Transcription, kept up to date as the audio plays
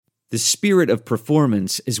The spirit of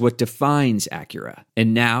performance is what defines Acura.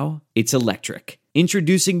 And now, it's electric.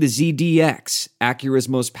 Introducing the ZDX, Acura's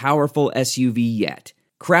most powerful SUV yet.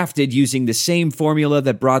 Crafted using the same formula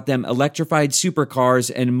that brought them electrified supercars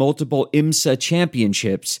and multiple IMSA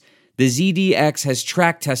championships, the ZDX has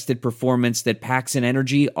track-tested performance that packs an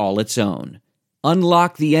energy all its own.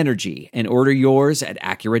 Unlock the energy and order yours at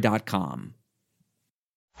Acura.com.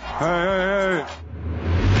 Hey.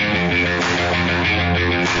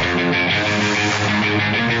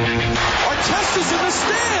 Artesta's in the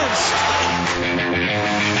stands.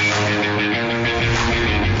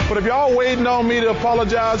 But if y'all waiting on me to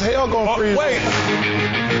apologize, hell gonna freeze. Wait.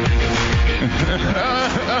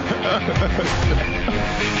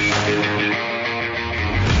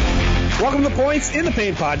 Welcome to Points in the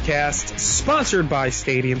Paint podcast, sponsored by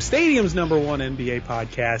Stadium, Stadium's #1 NBA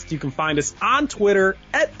podcast. You can find us on Twitter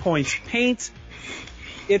at PointsPaint.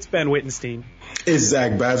 It's Ben Wittenstein. It's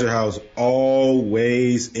Zach Badgerhouse,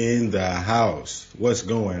 always in the house. What's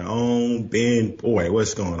going on, Ben? Boy,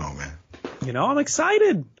 what's going on, man? You know, I'm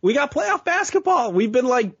excited. We got playoff basketball. We've been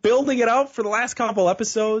building it out for the last couple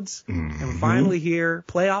episodes. And we're finally here.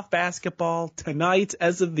 Playoff basketball tonight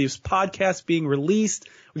as of this podcast being released.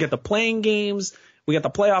 We got the playing games. We got the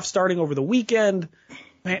playoffs starting over the weekend.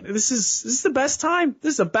 Man, this is the best time.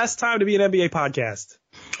 This is the best time to be an NBA podcast.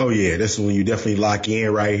 Oh, yeah, this is when you definitely lock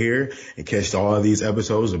in right here and catch all of these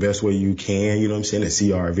episodes the best way you can, you know what I'm saying, and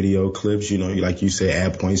see our video clips, you know, like you say,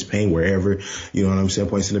 at Points Paint, wherever, you know what I'm saying,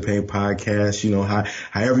 Points in the Paint podcast, you know,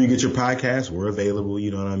 however you get your podcast, we're available,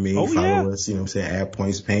 you know what I mean, follow us, you know what I'm saying, at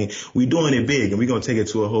Points Paint. We're doing it big, and we're going to take it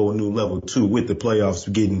to a whole new level, too, with the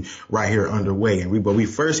playoffs getting right here underway. But we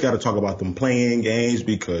first got to talk about them playing games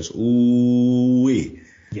because, ooh-wee.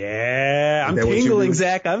 Yeah, I'm tingling,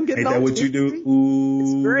 Zach. I'm getting all tingly. Ain't that what you do? Ooh,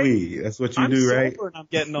 it's great. That's what you do, right? I'm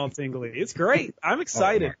getting all tingly. It's great. I'm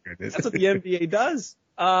excited. Oh, that's what the NBA does.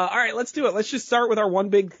 All right, let's do it. Let's just start with our one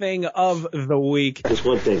big thing of the week. Just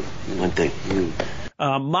one thing.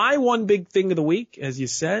 My one big thing of the week, as you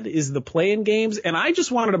said, is the play-in games. And I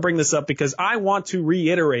just wanted to bring this up because I want to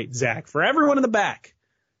reiterate, Zach, for everyone in the back,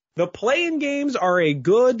 the play-in games are a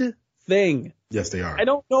good thing. Yes, they are. I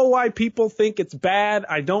don't know why people think it's bad.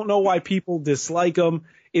 I don't know why people dislike them.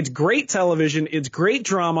 It's great television. It's great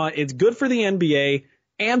drama. It's good for the NBA.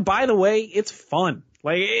 And by the way, it's fun.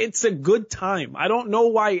 It's a good time. I don't know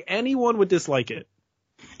why anyone would dislike it.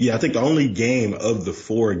 Yeah, I think the only game of the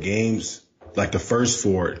 4 games, like the first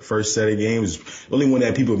set of games, the only one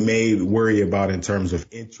that people may worry about in terms of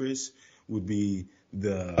interest would be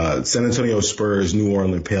the San Antonio Spurs New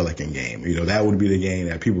Orleans Pelican game. You know, that would be the game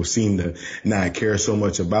that people seem to not care so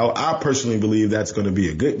much about. I personally believe that's going to be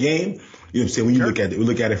a good game. You know what I'm saying? When you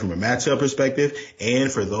look at it from a matchup perspective, and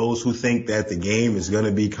for those who think that the game is going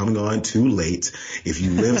to be coming on too late, if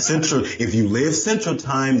you live Central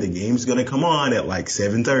Time, the game's going to come on at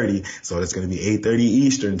 7:30. So that's going to be 8:30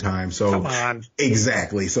 Eastern Time. So come on.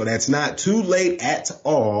 Exactly. So that's not too late at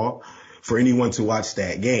all for anyone to watch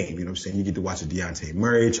that game. You know what I'm saying? You get to watch a Dejounte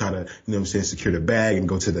Murray try to, you know what I'm saying, secure the bag and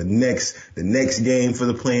go to the next game for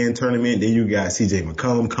the play-in tournament. Then you got CJ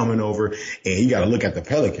McCollum coming over, and you got to look at the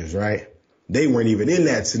Pelicans, right? They weren't even in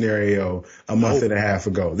that scenario a month and a half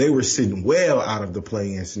ago. They were sitting well out of the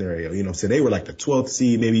play-in scenario. You know what I'm saying? They were like the 12th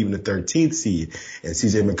seed, maybe even the 13th seed. And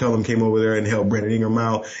CJ McCollum came over there and helped Brandon Ingram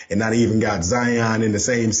out, and not even got Zion in the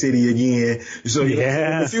same city again. So you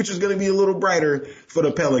know, the future's going to be a little brighter for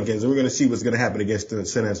the Pelicans, and we're going to see what's going to happen against the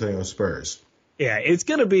San Antonio Spurs. Yeah, it's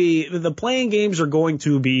going to be, the playing games are going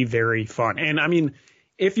to be very fun. And I mean,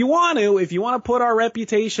 if you want to put our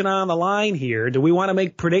reputation on the line here, do we want to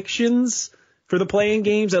make predictions for the playing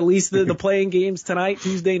games, at least the playing games tonight,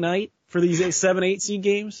 Tuesday night, for these 7-8 seed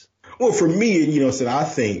games? Well, for me, you know, I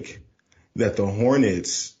think that the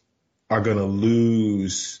Hornets are going to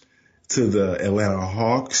lose to the Atlanta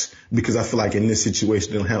Hawks, because I feel like in this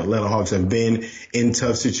situation, the Atlanta Hawks have been in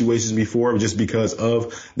tough situations before just because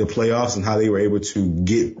of the playoffs and how they were able to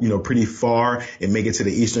get, you know, pretty far and make it to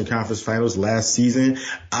the Eastern Conference Finals last season.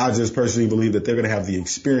 I just personally believe that they're going to have the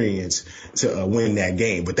experience to win that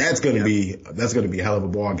game. But that's going to be a hell of a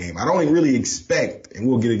ball game. I don't really expect, and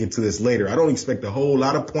we'll get into this later, I don't expect a whole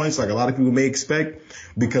lot of points like a lot of people may expect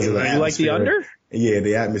because of the atmosphere. You like the under? Yeah,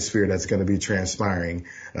 the atmosphere that's going to be transpiring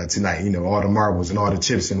tonight. You know, all the marbles and all the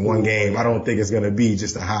chips in one game. I don't think it's going to be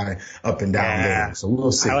just a high up and down game. So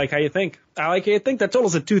we'll see. I like how you think. That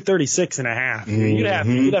total's at 236.5. You'd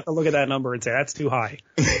have to look at that number and say that's too high.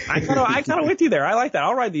 I kind of with you there. I like that.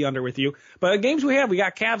 I'll ride the under with you. But the games we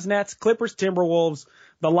got Cavs, Nets, Clippers, Timberwolves.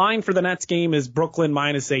 The line for the Nets game is Brooklyn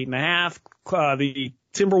 -8.5. The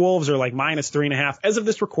Timberwolves are like -3.5. As of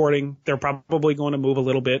this recording, they're probably going to move a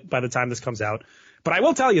little bit by the time this comes out. But I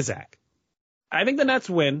will tell you, Zach, I think the Nets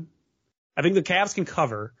win. I think the Cavs can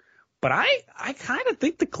cover. But I kind of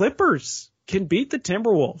think the Clippers can beat the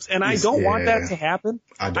Timberwolves. And I don't want that to happen.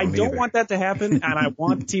 I don't want that to happen. And I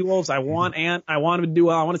want the T-Wolves. I want them to do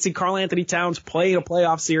well. I want to see Karl Anthony Towns play in a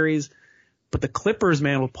playoff series. But the Clippers,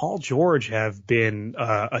 man, with Paul George have been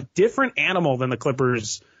a different animal than the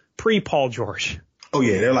Clippers pre-Paul George. Oh,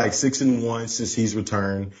 yeah, they're like 6-1 since he's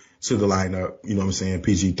returned to the lineup, you know what I'm saying,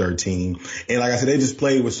 PG-13. And like I said, they just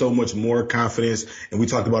played with so much more confidence. And we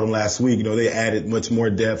talked about them last week. You know, they added much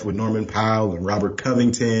more depth with Norman Powell and Robert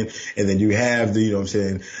Covington. And then you have the, you know what I'm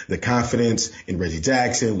saying, the confidence in Reggie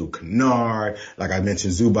Jackson, Luke Kennard, like I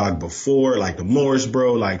mentioned Zubac before, like the Morris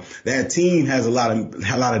bro. Like that team has a lot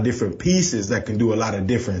of different pieces that can do a lot of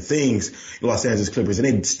different things. Los Angeles Clippers, and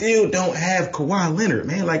they still don't have Kawhi Leonard,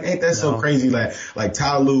 man. Like, ain't that so crazy? Like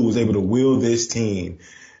Ty Lue was able to will this team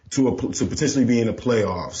to potentially be in the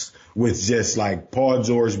playoffs with just like Paul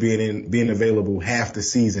George being available half the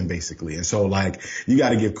season basically. And so like you got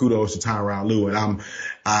to give kudos to Tyronn Lue, and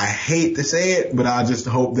I hate to say it, but I just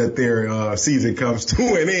hope that their season comes to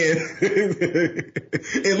an end.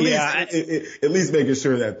 at least making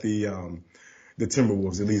sure that the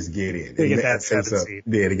Timberwolves at least get in. They get that 7th seed.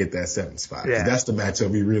 Yeah, to get that 7th spot. Yeah. That's the matchup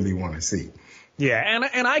we really want to see. Yeah,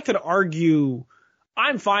 and I could argue.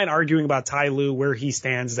 I'm fine arguing about Ty Lue, where he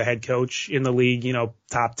stands as a head coach in the league, you know,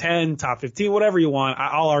 top 10, top 15, whatever you want.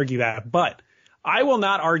 I'll argue that. But I will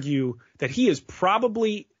not argue that he is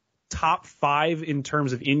probably top 5 in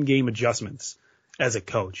terms of in-game adjustments as a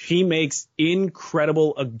coach. He makes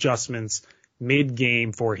incredible adjustments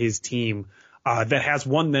mid-game for his team that has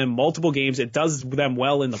won them multiple games. It does them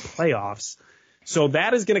well in the playoffs. So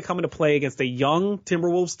that is going to come into play against a young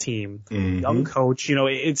Timberwolves team, young coach. You know,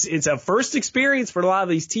 it's a first experience for a lot of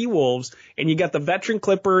these T-Wolves, and you got the veteran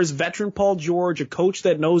Clippers, veteran Paul George, a coach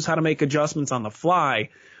that knows how to make adjustments on the fly,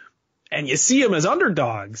 and you see them as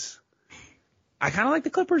underdogs. I kind of like the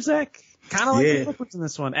Clippers, Zach. Kind of like the Clippers in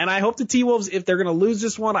this one. And I hope the T-Wolves, if they're going to lose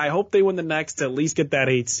this one, I hope they win the next to at least get that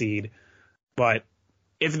 8th seed. But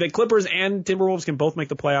if the Clippers and Timberwolves can both make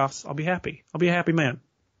the playoffs, I'll be happy. I'll be a happy man.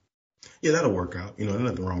 Yeah, that'll work out. You know, there's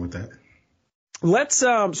nothing wrong with that. Let's,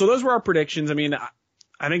 so those were our predictions. I mean,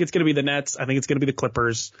 I think it's going to be the Nets. I think it's going to be the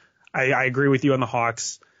Clippers. I agree with you on the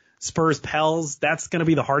Hawks. Spurs Pels, that's going to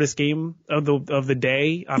be the hardest game of the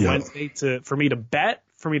day on Wednesday for me to bet,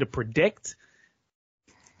 for me to predict.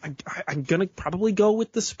 I'm going to probably go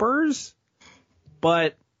with the Spurs,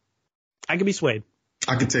 but I can be swayed.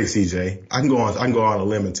 I could take CJ. I can go on a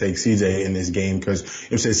limb and take CJ in this game because, you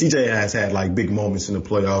know what I'm saying, CJ has had like big moments in the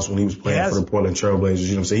playoffs when he was playing for the Portland Trailblazers. You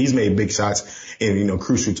know what I'm saying? He's made big shots in, you know,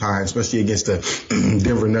 crucial times, especially against the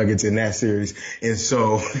Denver Nuggets in that series. And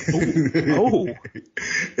so,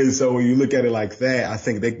 and so when you look at it like that, I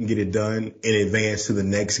think they can get it done in advance to the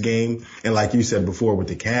next game. And like you said before with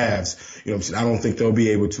the Cavs, you know what I'm saying, I don't think they'll be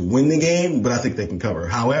able to win the game, but I think they can cover.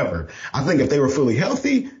 However, I think if they were fully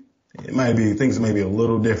healthy, things may be a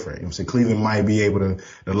little different. You know what I'm saying? Cleveland might be able to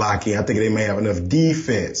lock in. I think they may have enough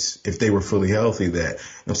defense if they were fully healthy that, you know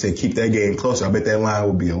what I'm saying, keep that game closer. I bet that line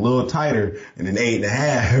would be a little tighter than an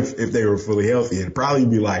 8.5 if they were fully healthy. It'd probably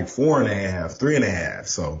be like 4.5, 3.5.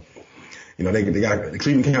 So, you know, they got the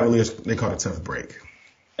Cleveland Cavaliers, they caught a tough break.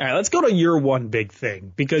 All right, let's go to your one big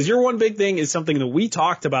thing, because your one big thing is something that we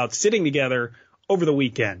talked about sitting together over the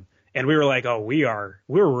weekend. And we were like, oh,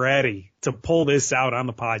 we're ready to pull this out on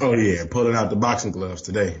the podcast. Oh, yeah, pulling out the boxing gloves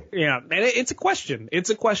today. Yeah, and it's a question. It's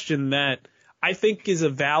a question that I think is a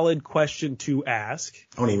valid question to ask.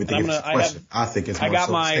 I don't even think it's a question. I think it's more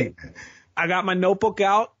so a statement. I got my notebook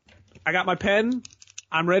out. I got my pen.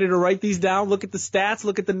 I'm ready to write these down, look at the stats,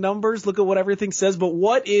 look at the numbers, look at what everything says. But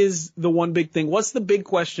what is the one big thing? What's the big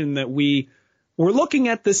question that we're looking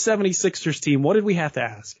at this 76ers team? What did we have to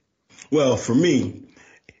ask? Well, for me,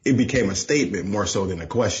 it became a statement more so than a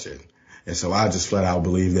question. And so I just flat out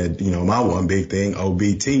believe that, you know, my one big thing,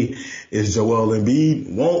 OBT, is Joel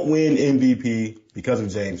Embiid won't win MVP because of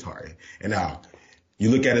James Harden. And now, you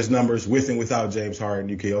look at his numbers with and without James Harden,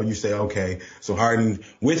 you say, okay, so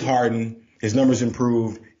with Harden, his numbers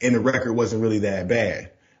improved and the record wasn't really that bad.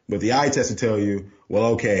 But the eye test will tell you,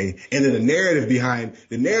 well, okay. And then the narrative behind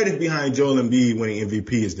Joel Embiid winning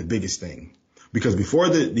MVP is the biggest thing. Because before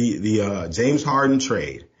the James Harden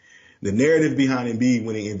trade, the narrative behind Embiid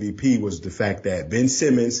winning MVP was the fact that Ben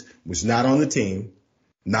Simmons was not on the team,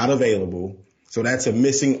 not available. So that's a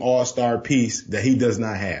missing all-star piece that he does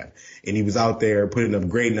not have. And he was out there putting up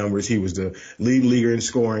great numbers. He was the lead leader in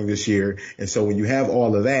scoring this year. And so when you have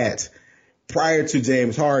all of that, prior to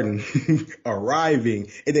James Harden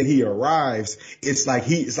arriving, and then he arrives, it's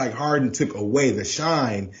like Harden took away the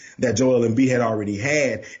shine that Joel Embiid had already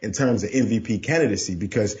had in terms of MVP candidacy,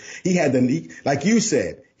 because he had like you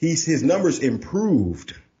said, his numbers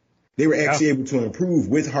improved. They were actually able to improve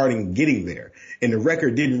with Harden getting there, and the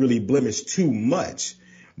record didn't really blemish too much.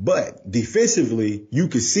 But defensively, you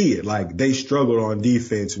could see it. Like, they struggled on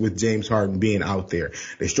defense with James Harden being out there.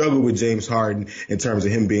 They struggled with James Harden in terms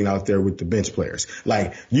of him being out there with the bench players.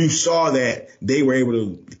 Like, you saw that they were able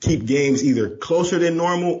to keep games either closer than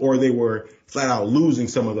normal, or they were flat out losing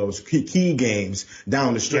some of those key games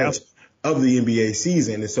down the stretch of the NBA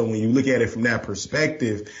season. And so when you look at it from that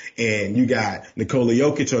perspective, and you got Nikola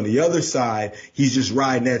Jokic on the other side, he's just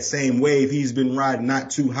riding that same wave. He's been riding not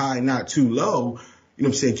too high, not too low. You know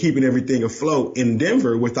what I'm saying, keeping everything afloat in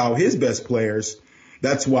Denver without his best players.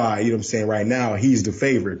 That's why, you know what I'm saying, right now he's the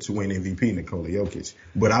favorite to win MVP, Nikola Jokic.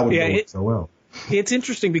 But I would go with so well. It's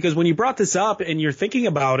interesting because when you brought this up and you're thinking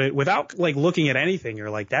about it without like looking at anything, you're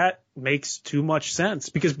like, that makes too much sense.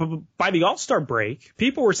 Because by the All-Star break,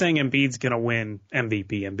 people were saying Embiid's going to win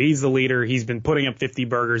MVP. Embiid's the leader. He's been putting up 50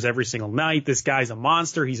 burgers every single night. This guy's a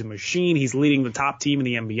monster. He's a machine. He's leading the top team in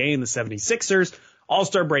the NBA in the 76ers.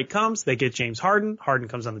 All-Star break comes, they get James Harden. Harden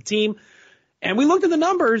comes on the team. And we looked at the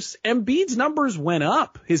numbers. Embiid's numbers went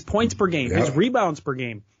up. His points per game, his rebounds per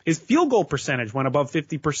game, his field goal percentage went above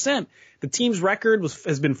 50%. The team's record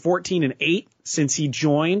has been 14-8 since he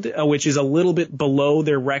joined, which is a little bit below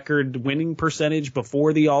their record winning percentage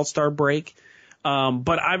before the All-Star break.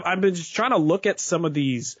 But I've been just trying to look at some of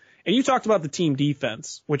these. And you talked about the team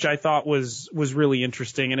defense, which I thought was really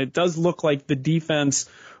interesting. And it does look like the defense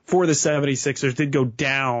for the 76ers did go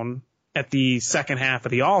down at the second half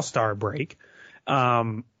of the All-Star break,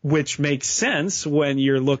 which makes sense when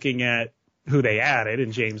you're looking at who they added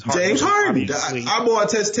and James Harden. James Harden. I'm going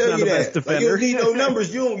to tell you that. Like, you don't need no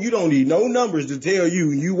numbers. You don't need no numbers to tell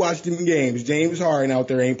you watch them games. James Harden out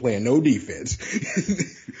there ain't playing no defense.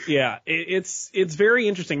 Yeah, it's very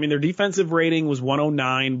interesting. I mean, their defensive rating was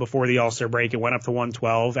 109 before the All-Star break. It went up to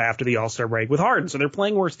 112 after the All-Star break with Harden. So they're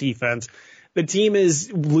playing worse defense. The team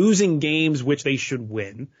is losing games which they should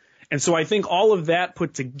win. And so I think all of that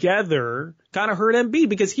put together kind of hurt Embiid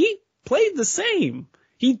because he played the same.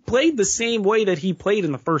 He played the same way that he played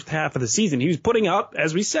in the first half of the season. He was putting up,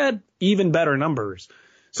 as we said, even better numbers.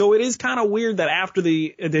 So it is kind of weird that after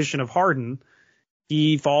the addition of Harden,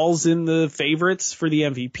 he falls in the favorites for the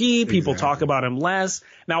MVP. People talk about him less.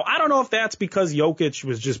 Now, I don't know if that's because Jokic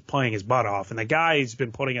was just playing his butt off, and the guy's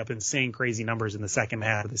been putting up insane, crazy numbers in the second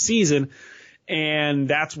half of the season, and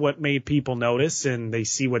that's what made people notice, and they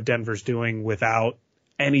see what Denver's doing without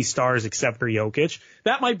any stars except for Jokic.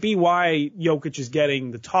 That might be why Jokic is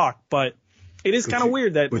getting the talk, but it is kind of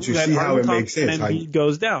weird that Harden comes and Embiid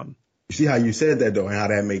goes down. You see how you said that, though, and how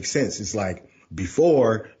that makes sense. It's like,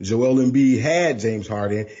 before Joel Embiid had James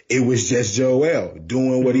Harden, it was just Joel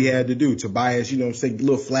doing what he had to do. Tobias, you know what I'm saying,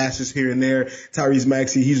 little flashes here and there. Tyrese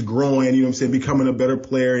Maxey, he's growing, you know what I'm saying, becoming a better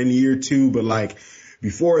player in year two. But like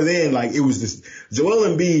before then, like it was this Joel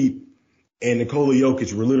Embiid and Nikola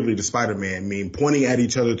Jokic were literally the Spider-Man meme, pointing at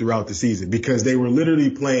each other throughout the season because they were literally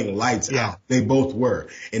playing lights out. They both were.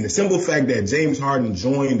 And the simple fact that James Harden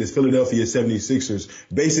joined the Philadelphia 76ers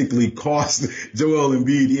basically cost Joel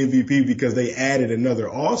Embiid the MVP because they added another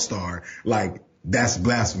All-Star. Like, that's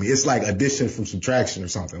blasphemy. It's like addition from subtraction or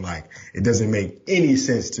something. Like, it doesn't make any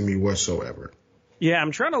sense to me whatsoever. Yeah, I'm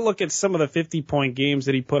trying to look at some of the 50-point games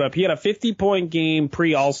that he put up. He had a 50-point game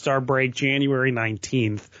pre-All-Star break, January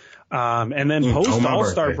 19th. And then post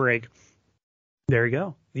All-Star break, there you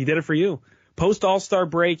go. He did it for you. Post All-Star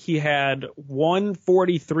break, he had one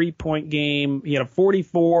 43-point game. He had a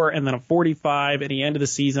 44 and then a 45, and he ended the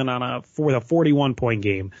season with a 41-point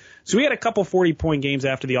game. So he had a couple 40-point games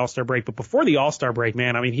after the All-Star break, but before the All-Star break,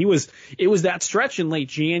 man, I mean, it was that stretch in late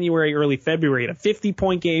January, early February, a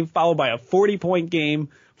 50-point game followed by a 40-point game,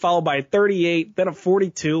 followed by a 38, then a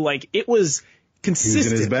 42. Like, it was consistent.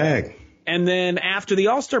 He was in his bag. And then after the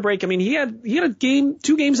All-Star break, I mean, he had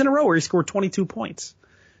two games in a row where he scored 22 points.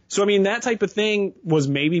 So, I mean, that type of thing was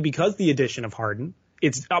maybe because the addition of Harden.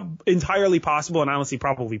 It's entirely possible and honestly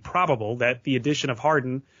probably probable that the addition of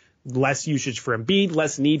Harden, less usage for Embiid,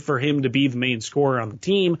 less need for him to be the main scorer on the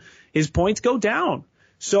team, his points go down.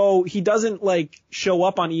 So he doesn't like show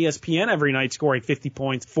up on ESPN every night scoring 50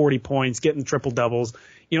 points, 40 points, getting triple doubles.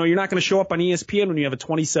 You know, you're not going to show up on ESPN when you have a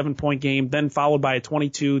 27-point game, then followed by a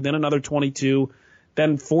 22, then another 22,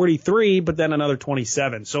 then 43, but then another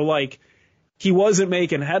 27. So, like, he wasn't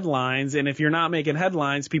making headlines, and if you're not making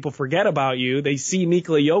headlines, people forget about you. They see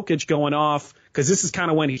Nikola Jokic going off, because this is kind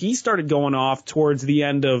of when he started going off towards the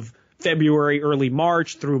end of February, early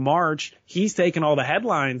March through March, he's taking all the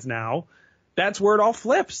headlines now. That's where it all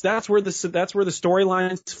flips. That's where the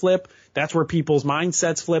storylines flip. That's where people's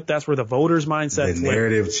mindsets flip. That's where the voters' mindsets flip. The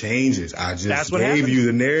narrative changes. I just gave you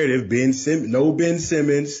the narrative. Ben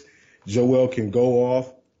Simmons. Joel can go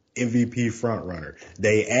off. MVP frontrunner.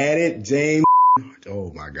 They added James.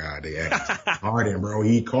 Oh my God, they added Harden, bro.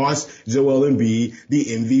 He cost Joel Embiid the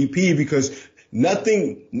MVP because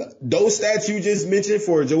those stats you just mentioned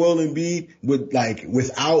for Joel Embiid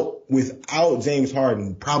without James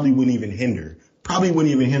Harden probably wouldn't even hinder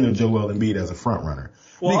Joel Embiid as a front runner.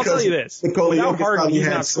 Well, I'll tell you this. Without Harden, he's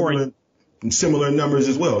not scoring similar numbers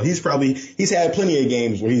as well. He's had plenty of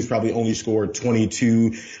games where he's probably only scored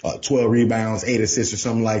 22, 12 rebounds, 8 assists or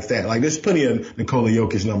something like that. Like there's plenty of Nikola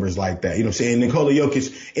Jokic numbers like that. You know what I'm saying? Nikola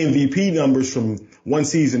Jokic MVP numbers from one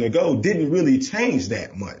season ago didn't really change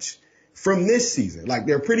that much from this season. Like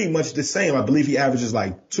they're pretty much the same. I believe he averages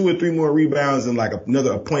like 2 or 3 more rebounds and like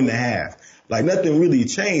another 1.5 points. Like nothing really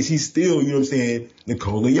changed. He's still, you know what I'm saying,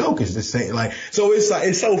 Nikola Jokic the same. Like, so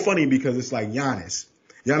it's so funny because it's like Giannis.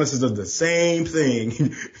 Giannis has done the same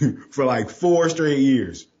thing for like 4 straight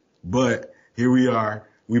years. But here we are.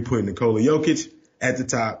 We put Nikola Jokic at the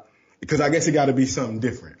top because I guess it got to be something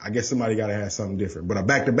different. I guess somebody got to have something different. But a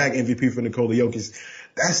back-to-back MVP for Nikola Jokic,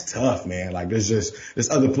 that's tough, man. Like there's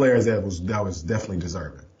other players that was definitely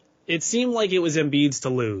deserving. It seemed like it was Embiid's to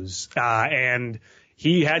lose. And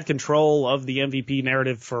he had control of the MVP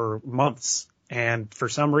narrative for months. And for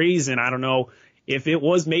some reason, I don't know if it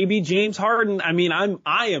was maybe James Harden. I mean,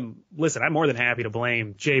 I'm more than happy to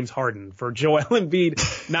blame James Harden for Joel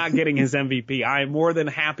Embiid not getting his MVP. I am more than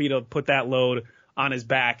happy to put that load on his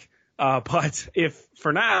back. But if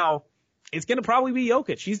for now, it's going to probably be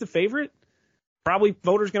Jokic. He's the favorite. Probably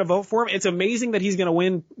voters going to vote for him. It's amazing that he's going to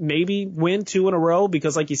win 2 in a row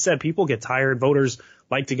because, like you said, people get tired. Voters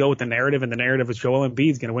like to go with the narrative, and the narrative is Joel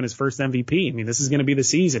Embiid's going to win his first MVP. I mean, this is going to be the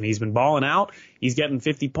season. He's been balling out. He's getting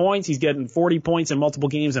 50 points. He's getting 40 points in multiple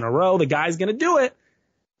games in a row. The guy's going to do it.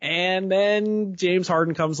 And then James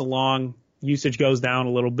Harden comes along. Usage goes down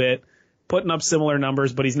a little bit, putting up similar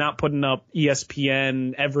numbers, but he's not putting up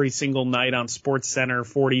ESPN every single night on SportsCenter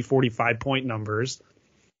 40, 45-point numbers.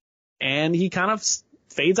 And he kind of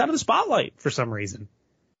fades out of the spotlight for some reason.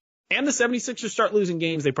 And the 76ers start losing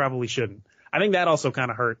games they probably shouldn't. I think that also kind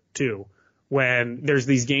of hurt, too. When there's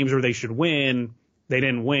these games where they should win, they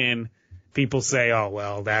didn't win. People say, oh,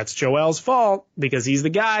 well, that's Joel's fault because he's the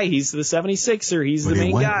guy. He's the 76er. He's the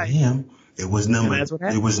main guy. Him. It was number 1.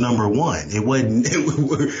 It wasn't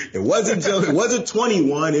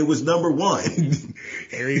 21. It was number 1.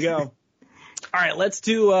 There you go. All right, let's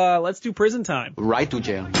do prison time. Right to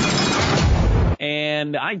jail.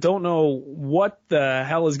 And I don't know what the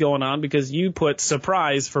hell is going on because you put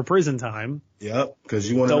surprise for prison time. Yep, because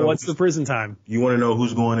you want to know. So what's the prison time? You want to know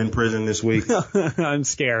who's going in prison this week? I'm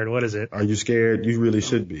scared. What is it? Are you scared? You really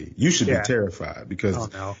should be. You should be terrified because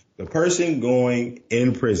the person going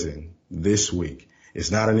in prison this week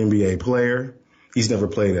is not an NBA player. He's never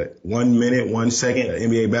played 1 minute, 1 second of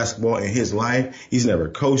NBA basketball in his life. He's never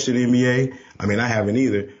coached an NBA. I mean, I haven't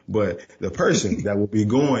either. But the person that will be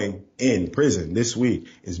going in prison this week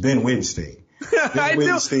is Ben Wittenstein. How did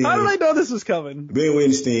I know this was coming? Ben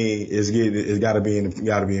Wittenstein is got to be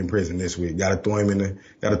in prison this week. Got to throw him in there.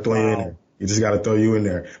 You just got to throw you in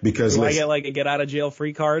there because I get like a get out of jail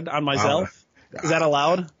free card on myself? Is that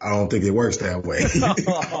allowed? I don't think it works that way.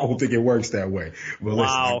 I don't think it works that way. But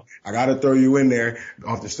listen, I got to throw you in there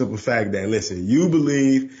off the simple fact that, listen, you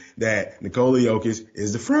believe that Nikola Jokic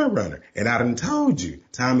is the front runner. And I done told you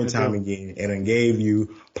time and time again and I gave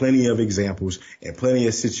you plenty of examples and plenty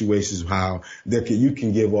of situations how you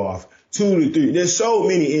can give off 2 to 3. There's so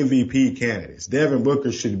many MVP candidates. Devin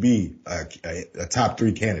Booker should be a top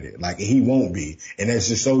 3 candidate. Like, he won't be. And that's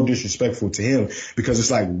just so disrespectful to him because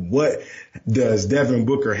it's like, what does Devin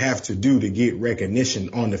Booker have to do to get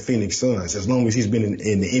recognition on the Phoenix Suns as long as he's been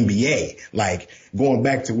in the NBA? Like, going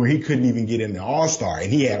back to where he couldn't even get in the All-Star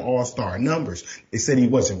and he had All-Star numbers. They said he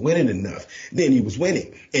wasn't winning enough. Then he was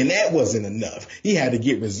winning. And that wasn't enough. He had to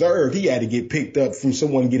get reserved. He had to get picked up from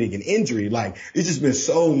someone getting an injury. Like, it's just been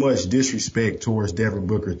so much disrespect towards Devin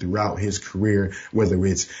Booker throughout his career, whether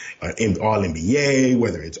it's All-NBA,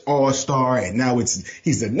 whether it's All-Star, and now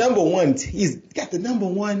he's the number 1. He's got the number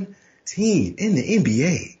 1 team in the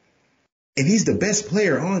NBA. And he's the best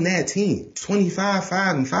player on that team. 25,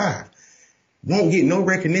 5, and 5. Won't get no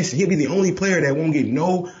recognition. He'll be the only player that won't get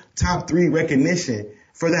no top 3 recognition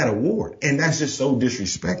for that award. And that's just so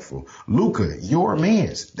disrespectful. Luka, your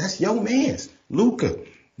mans. That's your mans. Luka.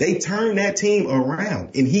 They turned that team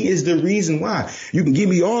around. And he is the reason why. You can give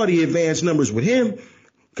me all the advanced numbers with him.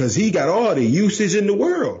 because he got all the usage in the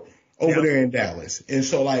world over there in Dallas. And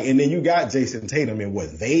so and then you got Jason Tatum and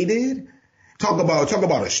what they did. Talk about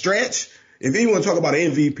a stretch. If you want to talk about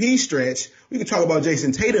an MVP stretch, we can talk about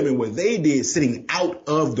Jason Tatum and what they did sitting out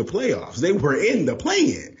of the playoffs. They were in the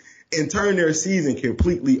play-in and turned their season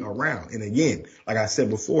completely around. And again, like I said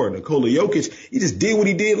before, Nikola Jokic, he just did what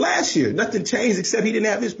he did last year. Nothing changed except he didn't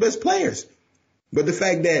have his best players. But the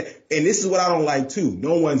fact that, and this is what I don't like too,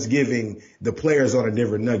 no one's giving the players on the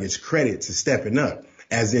Denver Nuggets credit to stepping up,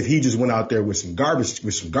 as if he just went out there with some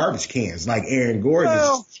garbage cans, like Aaron Gordon is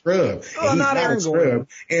a scrub. And he's not Aaron a scrub. Gordon.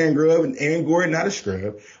 Aaron Gordon, not a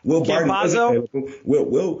scrub. Will Barton was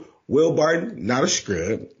available. Will Barton, not a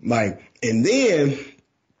scrub. And then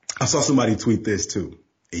I saw somebody tweet this too,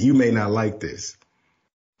 and you may not like this,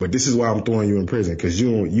 but this is why I'm throwing you in prison, because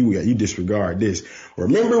you disregard this.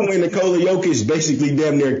 Remember when Nikola Jokic basically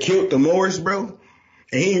damn near killed the Morris, bro?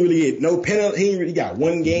 And he didn't really get no penalty. He really got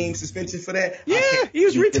 1 game suspension for that. Yeah, he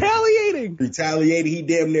was retaliating. He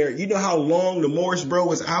damn near. You know how long the Morris bro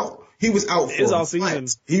was out? He was out for all season.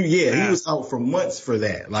 He was out for months for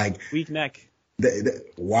that. Weak neck.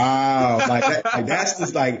 Wow. That's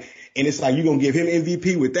just and it's you're going to give him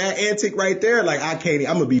MVP with that antic right there? I can't,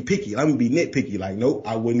 I'm going to be picky. I'm going to be nitpicky. Nope,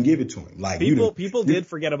 I wouldn't give it to him. People did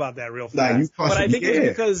forget about that real fast. But I think it's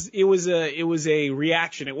because it was a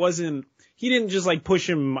reaction. It wasn't, he didn't just push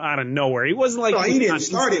him out of nowhere. He wasn't No, he didn't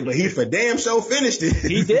start it, but he for damn sure finished it.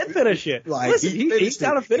 He did finish it. Listen, he's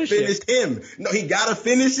got to finish it. He finished him. No, he got to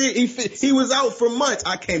finish it. He was out for months.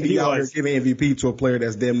 I can't be out here giving MVP to a player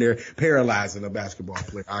that's damn near paralyzing a basketball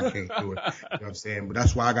player. I can't do it. You know what I'm saying? But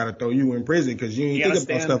that's why I got to throw you in prison, because you ain't think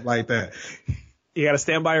about stuff like that. You got to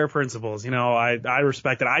stand by your principles. I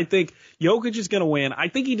respect it. I think Jokic is going to win. I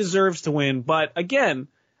think he deserves to win. But again,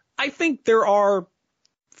 I think there are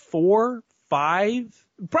 4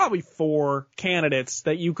 candidates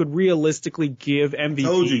that you could realistically give MVP. I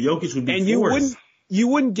told you, Jokic would be and fourth. You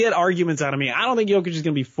wouldn't get arguments out of me. I don't think Jokic is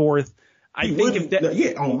going to be fourth.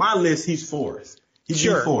 On my list, he's fourth.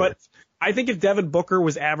 Sure, but I think if Devin Booker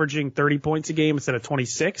was averaging 30 points a game instead of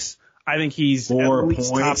 26, I think he's 4 at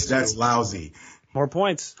least points. Top 2. That's lousy. More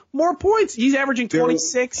points. He's averaging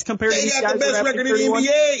 26 compared to these guys. They got the best record in the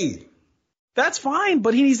NBA. That's fine,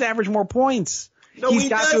 but he needs to average more points. No, he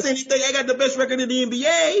doesn't. They got the best record in the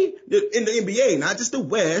NBA, not just the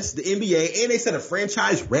West, the NBA, and they set a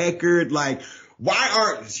franchise record. Why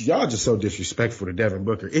aren't y'all just so disrespectful to Devin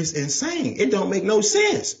Booker? It's insane. It don't make no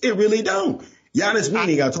sense. It really don't. Giannis, we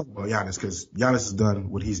ain't got to talk about Giannis, because Giannis has done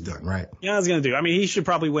what he's done, right? Giannis going to do. He should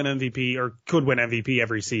probably win MVP, or could win MVP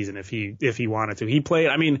every season if he wanted to. He played.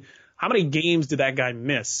 How many games did that guy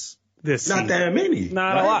miss this season? Not that many.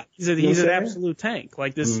 Not a lot. He's an absolute tank.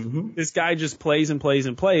 This guy just plays and plays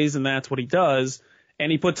and plays, and that's what he does. And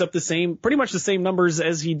he puts up pretty much the same numbers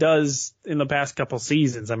as he does in the past couple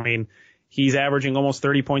seasons. He's averaging almost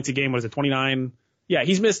 30 points a game. What is it, 29? Yeah,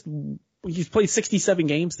 he's played 67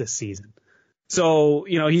 games this season. So,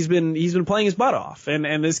 he's been playing his butt off,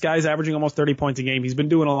 and this guy's averaging almost 30 points a game. He's been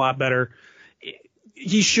doing a lot better.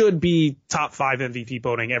 He should be top 5 MVP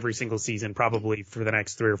voting every single season, probably for the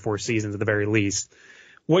next 3 or 4 seasons at the very least.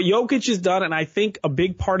 What Jokic has done, and I think a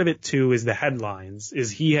big part of it too, is the headlines,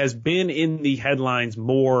 is he has been in the headlines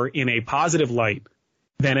more in a positive light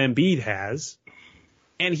than Embiid has.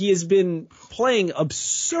 And he has been playing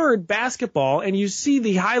absurd basketball, and you see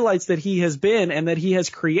the highlights that he has been and that he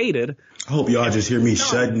has created. I hope y'all just hear me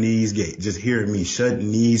shutting these gates. Just hearing me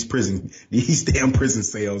shutting these damn prison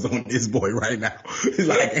cells on this boy right now.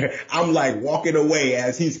 I'm walking away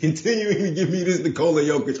as he's continuing to give me this Nikola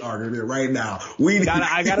Jokic argument right now.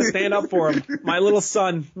 I gotta stand up for him. My little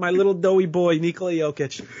son, my little doughy boy, Nikola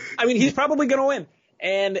Jokic. He's probably gonna win.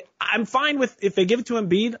 And I'm fine with, if they give it to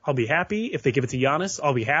Embiid, I'll be happy. If they give it to Giannis,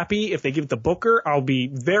 I'll be happy. If they give it to Booker, I'll be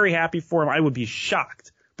very happy for him. I would be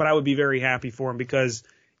shocked, but I would be very happy for him, because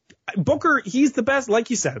Booker, he's the best, like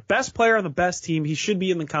you said, best player on the best team. He should be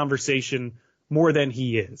in the conversation more than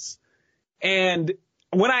he is. And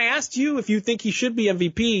when I asked you if you think he should be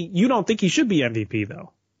MVP, you don't think he should be MVP,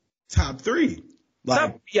 though. Top 3.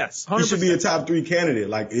 Yes, 100%. He should be a top 3 candidate.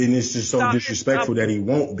 And it's just so disrespectful that he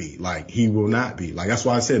won't be. He will not be. That's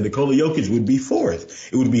why I said Nikola Jokic would be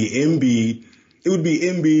 4th. It would be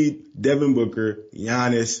Embiid, Devin Booker,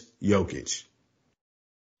 Giannis, Jokic.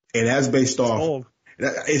 And that's based off.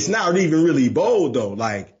 It's not even really bold, though.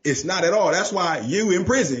 It's not at all. That's why you in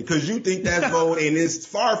prison, because you think that's bold, and it's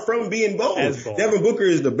far from being bold. Devin Booker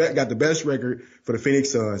is got the best record for the Phoenix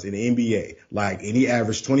Suns in the NBA. And he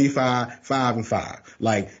averaged 25, 5, and 5.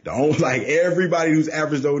 Everybody who's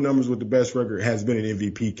averaged those numbers with the best record has been an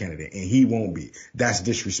MVP candidate, and he won't be. That's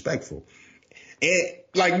disrespectful. And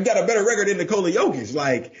like, you got a better record than Nikola Jokic.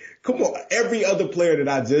 Like, come on. Every other player that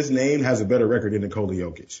I just named has a better record than Nikola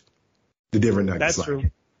Jokic. The Denver Nuggets. That's true.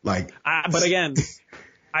 Like, but again,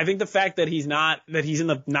 I think the fact that he's not in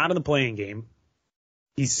the playing game,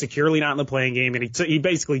 he's securely not in the playing game, and he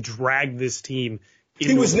basically dragged this team.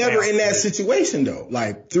 He was never in that situation though.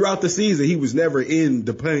 Like, throughout the season, he was never in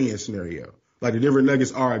the playing scenario. Like, the Denver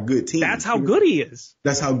Nuggets are a good team. That's how good he is.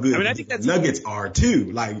 That's how good I mean, I think that's Nuggets are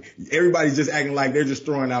too. Like, everybody's just acting like they're just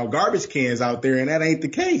throwing out garbage cans out there, and that ain't the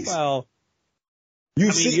case. Well,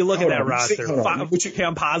 you look at that roster.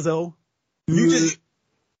 Campazzo.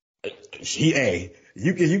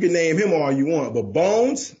 You can name him all you want, but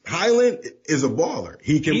Bones Highland is a baller.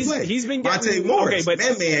 He can play. He's been getting Morris. Okay, but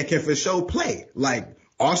that man can for sure play. Like,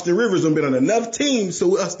 Austin Rivers has been on enough teams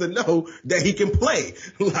for us to know that he can play.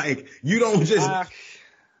 Like, you don't just.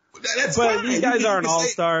 That's but fine. These guys aren't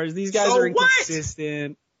all-stars. These guys are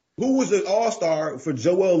inconsistent. Who was an all-star for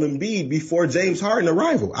Joel Embiid before James Harden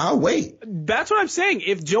arrival? I'll wait. That's what I'm saying.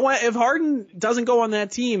 If Harden doesn't go on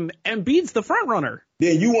that team, Embiid's the front runner.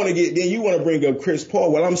 Then you want to bring up Chris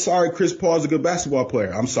Paul. Well, I'm sorry, Chris Paul's a good basketball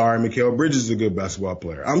player. I'm sorry, Mikal Bridges is a good basketball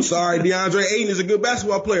player. I'm sorry, DeAndre Ayton is a good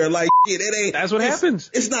basketball player. Like, That's what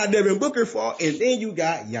happens. It's not Devin Booker's fault. And then you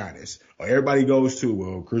got Giannis. Everybody goes to,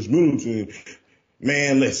 well, Chris Middleton.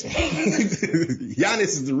 Man, listen, Giannis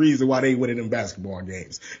is the reason why they win in them basketball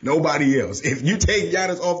games. Nobody else. If you take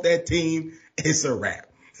Giannis off that team, it's a wrap.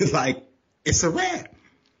 It's a wrap.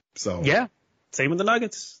 So yeah, same with the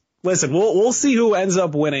Nuggets. Listen, we'll see who ends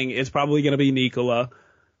up winning. It's probably going to be Nikola,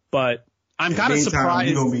 but I'm kind of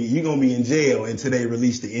surprised. You're gonna be in jail until they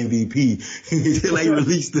release the MVP. Until they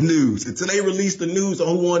release the news. Until they release the news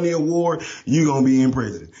on who won the award, you're gonna be in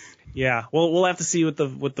prison. Yeah, well, we'll have to see what the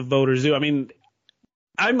voters do. I mean,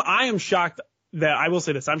 I am shocked that I will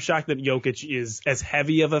say this. I'm shocked that Jokic is as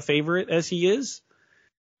heavy of a favorite as he is.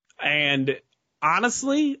 And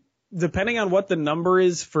honestly, depending on what the number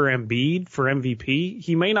is for Embiid for MVP,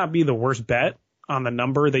 he may not be the worst bet on the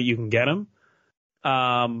number that you can get him.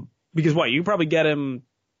 Because you probably get him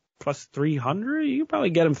plus 300. You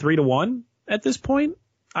probably get him 3-1 at this point.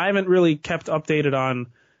 I haven't really kept updated on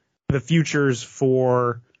the futures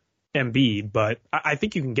for Embiid, but I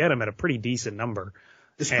think you can get him at a pretty decent number.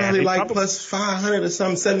 It's probably plus 500 or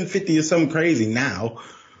something, 750 or something crazy now.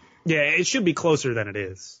 Yeah, it should be closer than it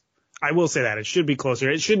is. I will say that it should be closer.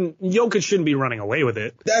 Jokic shouldn't be running away with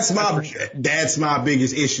it. That's my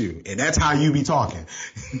biggest issue, and that's how you be talking.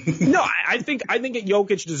 No, I think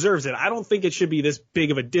Jokic deserves it. I don't think it should be this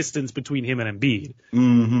big of a distance between him and Embiid.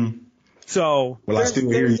 Mm-hmm. So, I still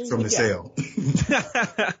hear you from the cell.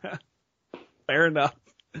 Fair enough.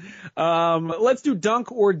 Let's do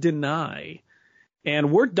dunk or deny.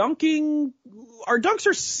 And we're dunking. Our dunks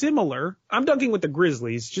are similar. I'm dunking with the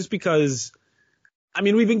Grizzlies just because. I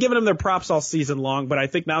mean, we've been giving them their props all season long, but I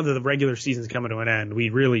think now that the regular season's coming to an end, we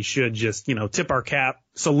really should just, tip our cap,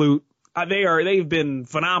 salute. They've been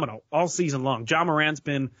phenomenal all season long. Ja Morant's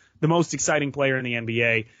been the most exciting player in the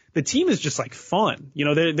NBA. The team is just like fun.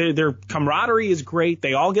 Their camaraderie is great.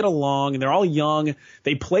 They all get along and they're all young.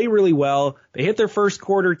 They play really well. They hit their first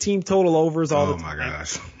quarter team total overs all the time. Oh my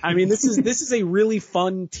gosh. I mean, this is a really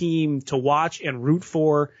fun team to watch and root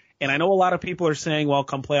for. And I know a lot of people are saying, well,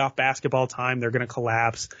 come playoff basketball time, they're going to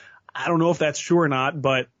collapse. I don't know if that's true or not,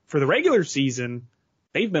 but for the regular season,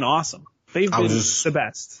 they've been awesome. They've been the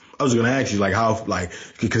best. I was going to ask you,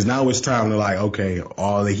 because now it's time to, okay,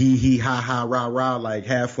 all the he, ha, rah, rah,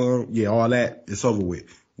 have fun. Yeah, all that, it's over with.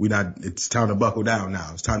 It's time to buckle down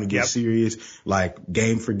now. It's time to get serious,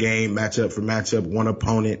 game for game, matchup for matchup, one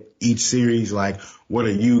opponent, each series. What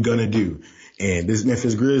are you going to do? And this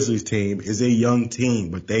Memphis Grizzlies team is a young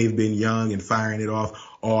team, but they've been young and firing it off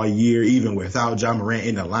all year, even without Ja Morant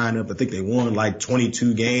in the lineup. I think they won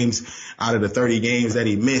 22 games out of the 30 games that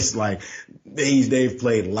he missed. They've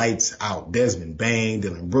played lights out. Desmond Bain,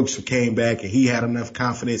 Dylan Brooks came back and he had enough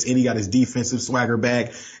confidence and he got his defensive swagger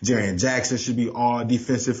back. Jaren Jackson should be all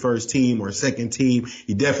defensive first team or second team.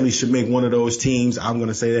 He definitely should make one of those teams. I'm going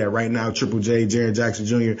to say that right now. Triple J, Jaren Jackson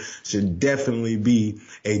Jr. should definitely be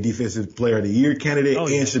a defensive player of the year candidate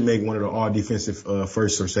and should make one of the all defensive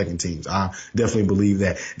first or second teams. I definitely believe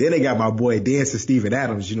that. Then they got my boy Dancing Steven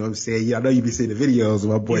Adams. You know what I'm saying? Yeah, I know you be seeing the videos of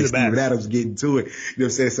my boy Steven Adams getting to it. You know what I'm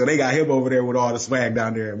saying? So they got him over there with all the swag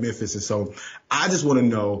down there in Memphis. And so I just want to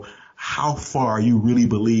know how far you really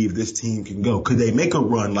believe this team can go. Could they make a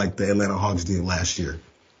run like the Atlanta Hawks did last year?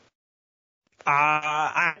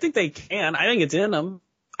 I think they can. I think it's in them.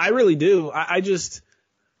 I really do. I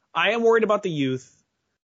am worried about the youth,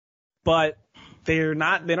 but they don't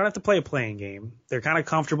have to play a playing game. They're kind of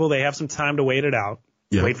comfortable. They have some time to wait it out,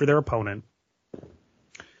 wait for their opponent.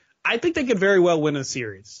 I think they could very well win a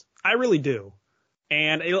series. I really do.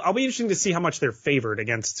 And I'll be interesting to see how much they're favored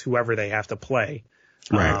against whoever they have to play.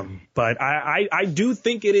 Right. But I do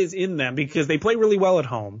think it is in them because they play really well at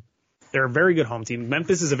home. They're a very good home team.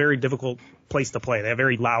 Memphis is a very difficult place to play. They have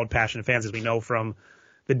very loud, passionate fans, as we know from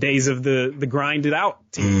the days of the grinded out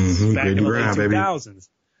teams back in the late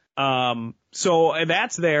 2000s. So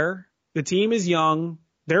that's there. The team is young.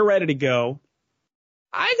 They're ready to go.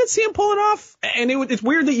 I could see them pulling off. And it's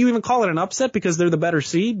weird that you even call it an upset because they're the better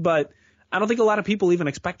seed, but I don't think a lot of people even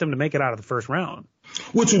expect them to make it out of the first round.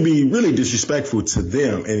 Which would be really disrespectful to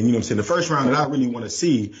them. And, you know what I'm saying, the first round that I really want to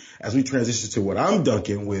see as we transition to what I'm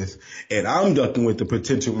dunking with, and I'm dunking with the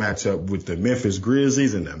potential matchup with the Memphis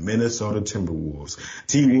Grizzlies and the Minnesota Timberwolves.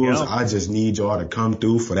 T-Wolves, I just need y'all to come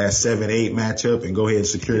through for that 7-8 matchup and go ahead and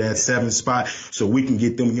secure that 7th spot so we can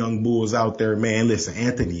get them young bulls out there, man. Listen,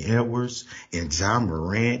 Anthony Edwards and John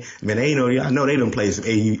Morant, man, I know they done played some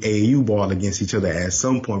AAU ball against each other at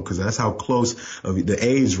some point because that's how close of the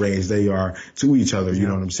age range they are to each other. You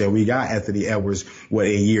know what I'm saying? We got Anthony Edwards,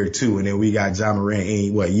 in year 2, and then we got John Morant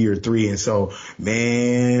in, year 3. And so,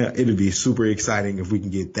 man, it'll be super exciting if we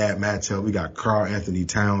can get that matchup. We got Karl Anthony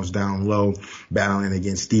Towns down low battling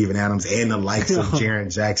against Steven Adams and the likes of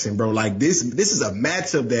Jaren Jackson, bro. Like this is a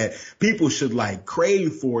matchup that people should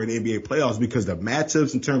crave for in the NBA playoffs because the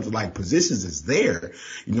matchups in terms of positions is there.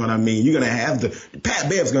 You know what I mean? You're going to have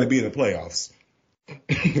Pat Bev's going to be in the playoffs.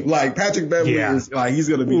 Patrick Beverly is he's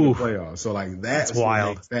gonna be in the playoffs. So that's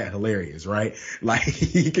wild. Makes that hilarious, right?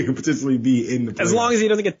 He could potentially be in the playoffs. As long as he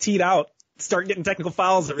doesn't get teed out, start getting technical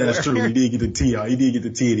fouls everywhere. That's true. He did get the tee out. He did get the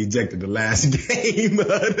tee and ejected the last game of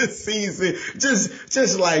the season.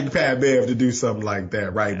 Just like Pat Bev to do something like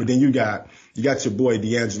that, right? But then you got your boy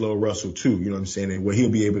D'Angelo Russell too, you know what I'm saying? And what he'll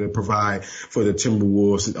be able to provide for the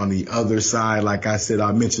Timberwolves on the other side. Like I said,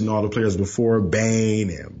 I mentioned all the players before, Bane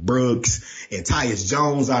and Brooks and Tyus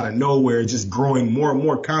Jones out of nowhere, just growing more and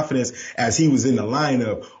more confidence as he was in the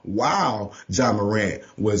lineup while John Morant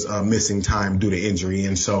was missing time due to injury.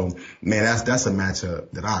 And so, man, that's a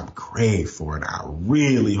matchup that I crave for, and I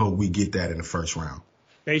really hope we get that in the first round.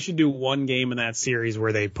 They should do one game in that series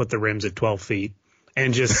where they put the rims at 12 feet.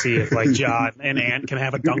 And just see if John and Ant can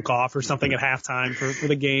have a dunk off or something at halftime for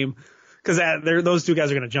the game. Cause those two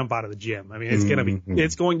guys are going to jump out of the gym. I mean,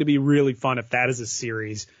 it's going to be really fun if that is a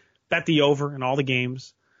series. Bet the over in all the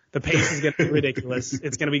games. The pace is going to be ridiculous.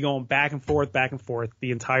 It's going to be going back and forth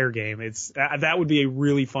the entire game. That would be a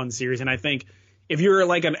really fun series. And I think if you're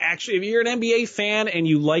if you're an NBA fan and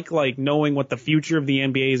you like knowing what the future of the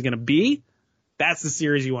NBA is going to be, that's the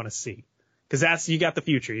series you want to see. Cause you got the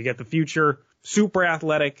future. You got the future super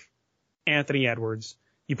athletic Anthony Edwards.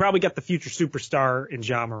 You probably got the future superstar in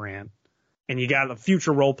John Morant. And you got the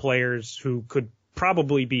future role players who could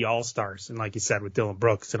probably be all-stars. And like you said, with Dylan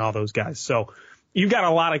Brooks and all those guys. So you've got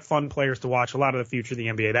a lot of fun players to watch, a lot of the future of the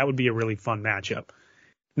NBA. That would be a really fun matchup.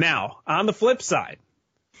 Now, on the flip side,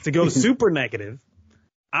 to go super negative,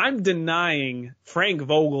 I'm denying Frank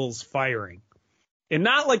Vogel's firing. And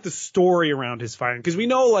not the story around his firing, because we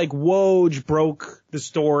know Woj broke the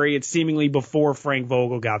story. It's seemingly before Frank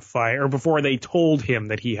Vogel got fired, or before they told him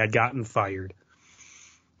that he had gotten fired.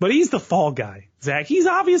 But he's the fall guy, Zach. He's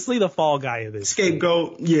obviously the fall guy of this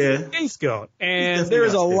scapegoat. Team. Yeah, scapegoat. And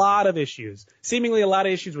there's a lot of issues, seemingly a lot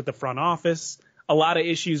of issues with the front office, a lot of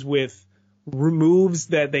issues with moves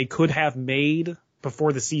that they could have made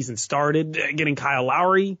before the season started. Getting Kyle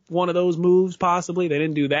Lowry, one of those moves, possibly. They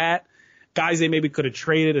didn't do that. Guys they maybe could have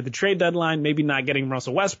traded at the trade deadline, maybe not getting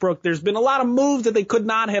Russell Westbrook. There's been a lot of moves that they could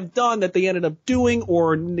not have done that they ended up doing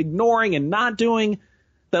or ignoring and not doing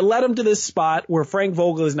that led them to this spot where Frank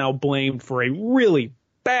Vogel is now blamed for a really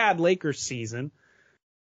bad Lakers season.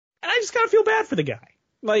 And I just gotta feel bad for the guy.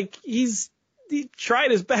 He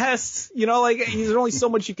tried his best, there's only so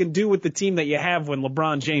much you can do with the team that you have when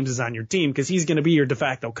LeBron James is on your team because he's going to be your de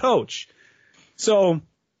facto coach. So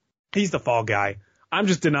he's the fall guy. I'm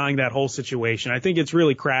just denying that whole situation. I think it's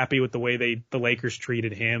really crappy with the way the Lakers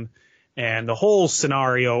treated him. And the whole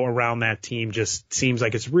scenario around that team just seems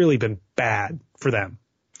like it's really been bad for them.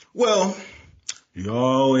 Well, you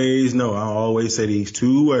always know, I always say these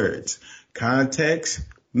 2 words. Context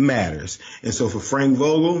matters. And so for Frank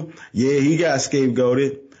Vogel, he got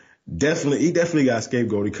scapegoated. He definitely got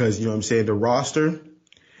scapegoated because, you know what I'm saying, the roster.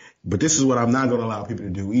 But this is what I'm not going to allow people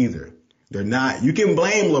to do either. You can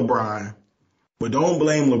blame LeBron. But don't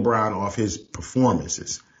blame LeBron off his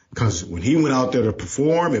performances. Because when he went out there to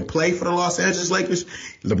perform and play for the Los Angeles Lakers,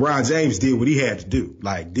 LeBron James did what he had to do.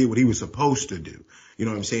 Did what he was supposed to do. You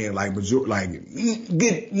know what I'm saying?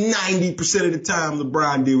 Good 90% of the time,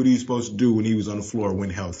 LeBron did what he was supposed to do when he was on the floor when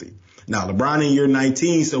healthy. Now, LeBron in year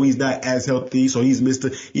 19, so he's not as healthy. So he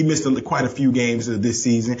missed quite a few games this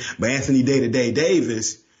season. But Anthony Day-to-Day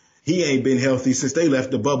Davis, he ain't been healthy since they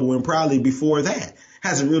left the bubble and probably before that.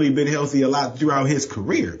 Hasn't really been healthy a lot throughout his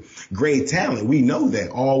career. Great talent. We know that.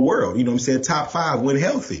 All world. You know what I'm saying? Top 5 when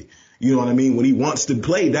healthy. You know what I mean? When he wants to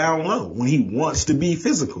play down low. When he wants to be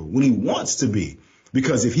physical. When he wants to be.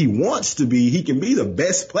 Because if he wants to be, he can be the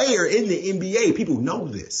best player in the NBA. People know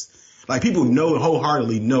this. Like, people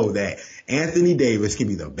wholeheartedly know that Anthony Davis can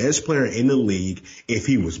be the best player in the league if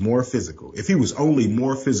he was more physical. If he was only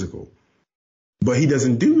more physical. But he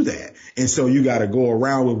doesn't do that. And so you got to go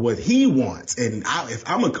around with what he wants. And if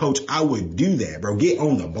I'm a coach, I would do that, bro. Get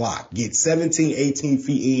on the block. Get 17, 18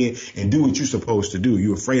 feet in and do what you're supposed to do.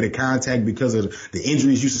 You afraid of contact because of the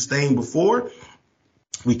injuries you sustained before?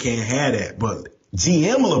 We can't have that. But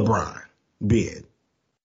GM LeBron, Ben,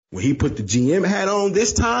 when he put the GM hat on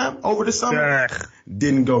this time over the summer,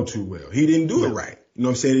 didn't go too well. He didn't do it right. You know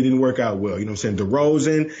what I'm saying? It didn't work out well. You know what I'm saying?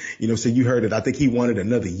 DeRozan, you know what I'm saying? You heard it. I think he wanted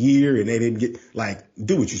another year and they didn't get, like,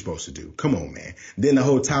 do what you're supposed to do. Come on, man. Then the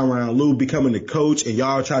whole time around Lou becoming the coach and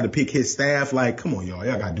y'all try to pick his staff. Like, come on, y'all.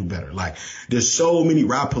 Y'all got to do better. Like, there's so many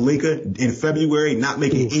Rob Pelinka in February not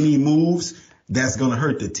making any moves. That's going to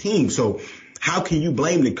hurt the team. So how can you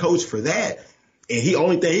blame the coach for that? And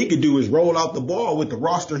only thing he could do is roll out the ball with the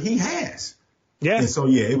roster he has. Yeah. And so,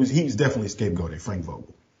 yeah, he was definitely scapegoated, Frank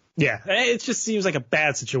Vogel. Yeah, it just seems like a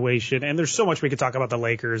bad situation, and there's so much we could talk about the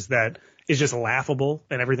Lakers that is just laughable,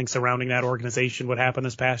 and everything surrounding that organization, what happened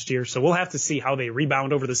this past year. So we'll have to see how they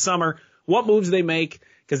rebound over the summer, what moves they make,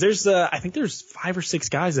 because I think there's 5 or 6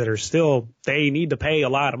 guys that are still, they need to pay a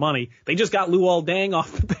lot of money. They just got Luol Deng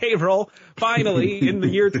off the payroll, finally, in the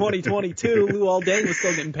year 2022. Luol Deng was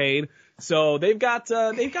still getting paid, so they've got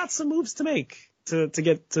some moves to make to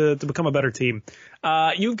become a better team.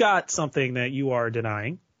 You've got something that you are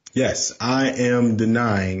denying. Yes, I am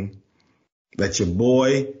denying that your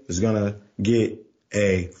boy is going to get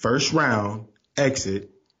a first round exit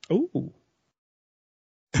in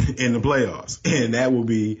the playoffs. And that will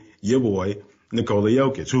be your boy, Nikola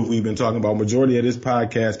Jokic, who we've been talking about majority of this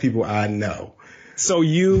podcast, people I know. So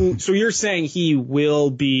you're saying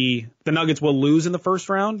the Nuggets will lose in the first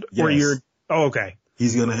round? Yes. Okay.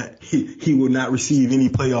 He will not receive any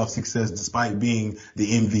playoff success despite being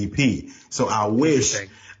the MVP. So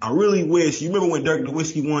I really wish, you remember when Dirk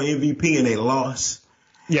Nowitzki won MVP and they lost?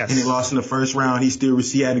 Yes. And they lost in the first round. He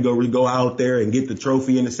had to go out there and get the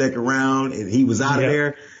trophy in the second round and he was out of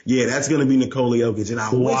there. Yeah, that's going to be Nikola Jokic. And I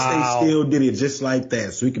wish they still did it just like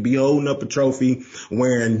that. So he could be holding up a trophy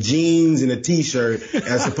wearing jeans and a t-shirt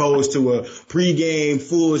as opposed to a pregame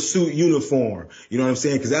full suit uniform. You know what I'm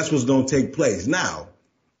saying? Because that's what's going to take place. Now,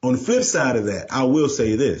 on the flip side of that, I will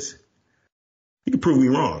say this. You can prove me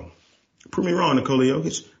wrong. Prove me wrong, Nikola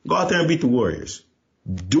Jokic. Go out there and beat the Warriors.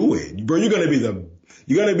 Do it. Bro, you're going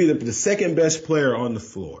to be the second best player on the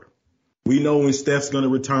floor. We know when Steph's going to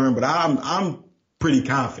return, but I'm pretty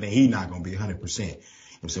confident he's not going to be 100%.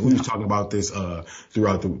 I'm saying we was talking about this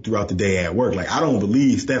throughout the day at work. Like, I don't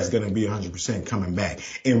believe Steph's going to be 100% coming back.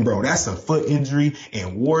 And, bro, that's a foot injury.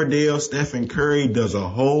 And Wardell, Stephen Curry does a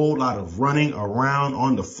whole lot of running around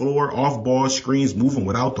on the floor, off-ball screens, moving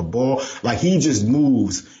without the ball. Like, he just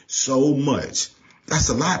moves so much. That's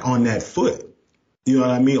a lot on that foot. You know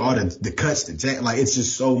what I mean? All the cuts, like, it's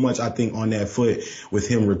just so much, I think, on that foot with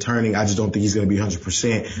him returning. I just don't think he's going to be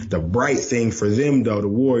 100%. The bright thing for them, though, the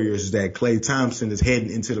Warriors, is that Klay Thompson is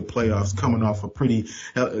heading into the playoffs coming off a pretty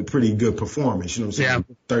good performance. You know what I'm saying?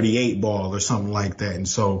 Yeah. 38 ball or something like that. And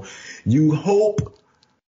so you hope,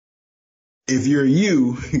 if you're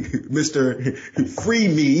you, Mr. Free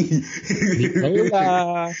Me,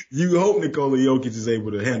 you hope Nikola Jokic is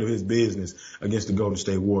able to handle his business against the Golden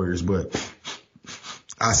State Warriors. But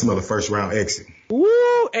I smell a first round exit.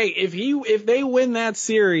 Woo! Hey, if they win that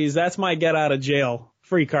series, that's my get out of jail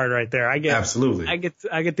free card right there. Absolutely. I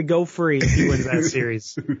get to go free if he wins that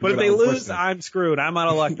series. But if they lose, I'm screwed. I'm out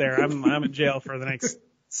of luck there. I'm in jail for the next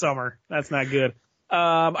summer. That's not good.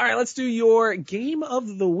 All right, let's do your game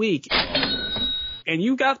of the week. And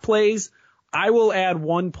you got plays. I will add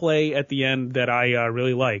one play at the end that I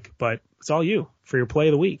really like, but it's all you for your play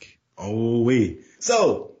of the week. Oh,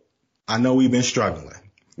 so I know we've been struggling.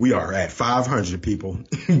 We are at 500 people.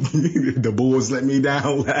 The Bulls let me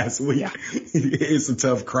down last week. Yeah. It's a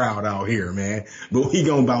tough crowd out here, man. But we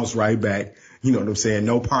gonna bounce right back. You know what I'm saying?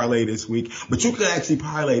 No parlay this week. But you could actually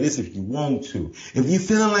parlay this if you want to. If you're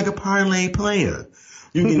feeling like a parlay player,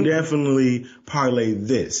 You can definitely parlay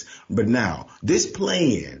this. But now, this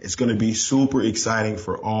play-in is going to be super exciting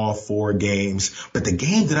for all 4 games. But the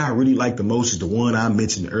game that I really like the most is the one I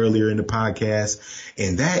mentioned earlier in the podcast,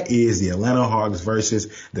 and that is the Atlanta Hawks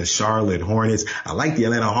versus the Charlotte Hornets. I like the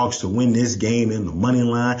Atlanta Hawks to win this game in the money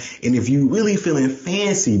line. And if you really feeling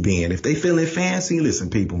fancy, Ben, if they feeling fancy, listen,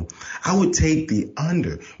 people, I would take the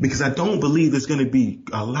under because I don't believe there's going to be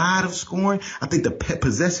a lot of scoring. I think the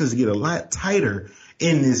possessions get a lot tighter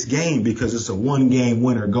in this game because it's a 1-game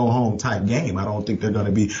winner go home type game. I don't think they're going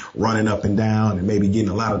to be running up and down and maybe getting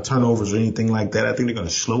a lot of turnovers or anything like that. I think they're going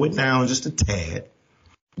to slow it down just a tad.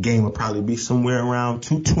 Game will probably be somewhere around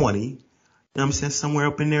 220. You know what I'm saying? Somewhere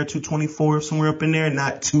up in there, 224, somewhere up in there,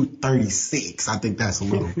 not 236. I think that's a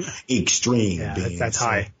little extreme. Yeah, that's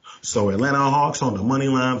high. So Atlanta Hawks on the money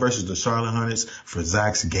line versus the Charlotte Hornets for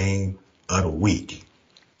Zach's game of the week.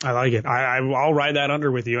 I like it. I'll ride that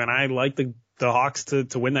under with you, and I like the Hawks to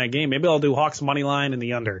win that game. Maybe I'll do Hawks money line and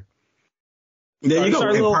the under. There you go.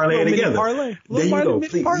 And parlay it together. Parlay. There you go.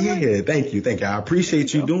 Please. Yeah, thank you. I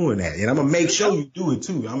appreciate you doing that. And I'm going to make sure you do it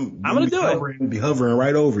too. I'm going to do it. Be hovering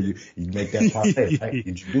right over you. You make that parlay. Right?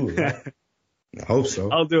 Did you do it? Right? I hope so.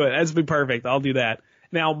 I'll do it. That's be perfect. I'll do that.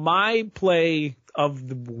 Now, my play of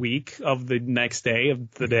the week, of the next day,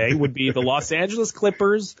 of the day, would be the Los Angeles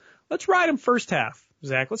Clippers. Let's ride them first half,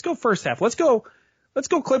 Zach. Let's go first half. Let's go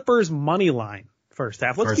Clippers money line first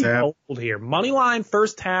half. Let's be bold here. Money line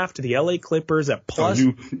first half to the LA Clippers at plus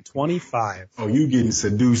 25. Oh, you getting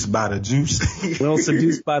seduced by the juice? A little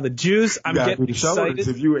seduced by the juice. I'm getting excited.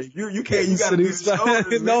 If you can't, you got to do the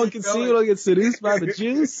shoulders. No one can see when I get seduced by the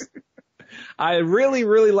juice. I really,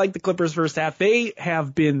 really like the Clippers first half. They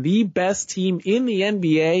have been the best team in the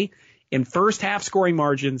NBA in first half scoring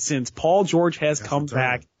margin since Paul George has come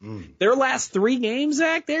back. Their last 3 games,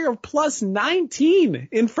 Zach, they are plus 19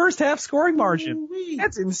 in first half scoring margin.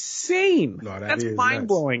 That's insane. No, that's mind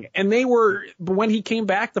blowing. And they were, when he came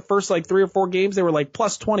back, the first 3 or 4 games, they were like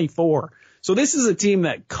plus 24. So this is a team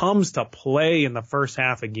that comes to play in the first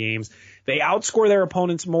half of games. They outscore their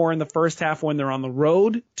opponents more in the first half when they're on the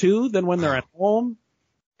road too than when they're at home.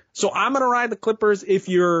 So I'm going to ride the Clippers. If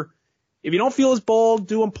you don't feel as bold,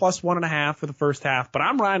 do them plus 1.5 for the first half. But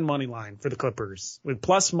I'm riding money line for the Clippers with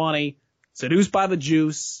plus money. Seduced by the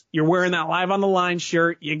juice. You're wearing that Live on the Line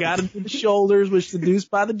shirt. You got to do the shoulders with Seduced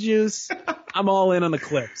by the Juice. I'm all in on the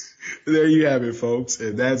Clips. There you have it, folks.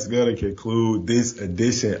 And that's going to conclude this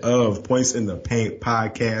edition of Points in the Paint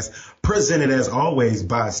podcast, presented as always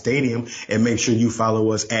by Stadium. And make sure you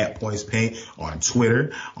follow us at Points Paint on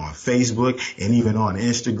Twitter, on Facebook, and even on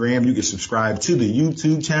Instagram. You can subscribe to the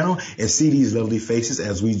YouTube channel and see these lovely faces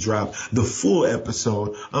as we drop the full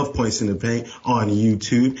episode of Points in the Paint on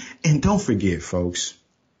YouTube. And don't forget, folks,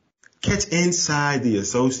 catch Inside the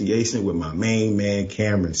Association with my main man,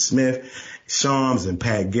 Cameron Smith, Shams and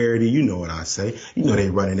Pat Garrity. You know what I say. You know they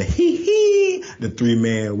running the the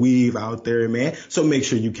 3-man weave out there, man. So make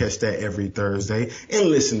sure you catch that every Thursday and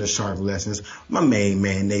listen to Sharp Lessons. My main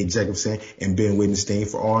man, Nate Jacobson and Ben Wittenstein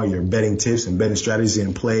for all your betting tips and betting strategies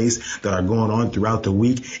and plays that are going on throughout the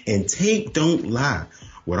week. And Tape Don't Lie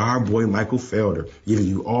with our boy Michael Felder, giving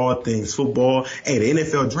you all things football. Hey, the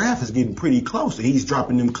NFL draft is getting pretty close, and he's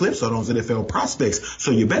dropping them clips on those NFL prospects,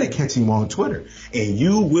 so you better catch him on Twitter. And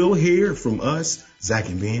you will hear from us, Zach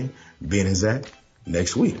and Ben and Zach,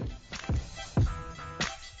 next week.